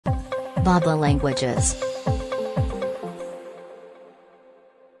bab.la languages.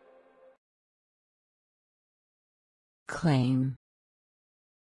 Claim.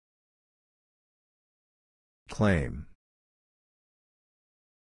 Claim.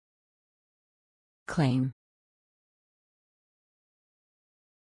 Claim.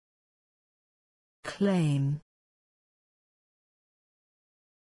 Claim.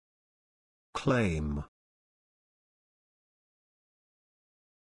 Claim.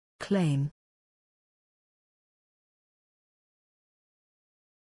 Claim.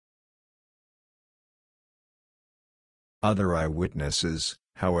 Other eyewitnesses,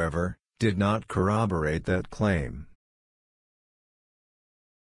 however, did not corroborate that claim.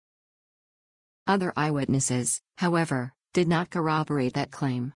 Other eyewitnesses, however, did not corroborate that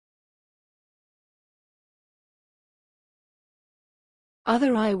claim.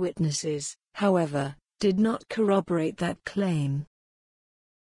 Other eyewitnesses, however, did not corroborate that claim.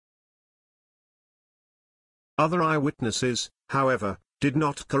 Other eyewitnesses, however, did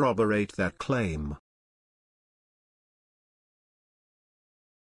not corroborate that claim.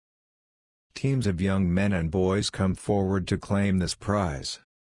 Teams of young men and boys come forward to claim this prize.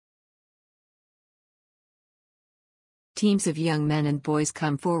 Teams of young men and boys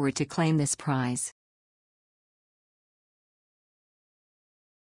come forward to claim this prize.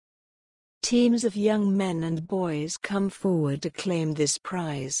 Teams of young men and boys come forward to claim this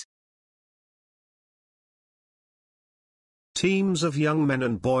prize. Teams of young men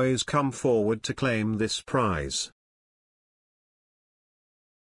and boys come forward to claim this prize.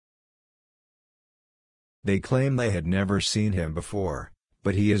 They claim they had never seen him before,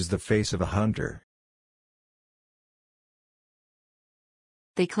 but he is the face of a hunter.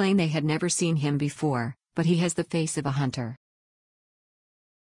 They claim they had never seen him before, but he has the face of a hunter.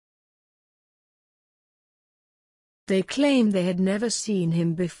 They claim they had never seen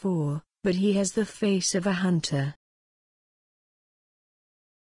him before, but he has the face of a hunter.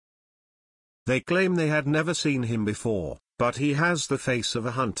 They claim they had never seen him before, but he has the face of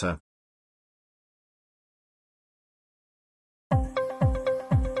a hunter.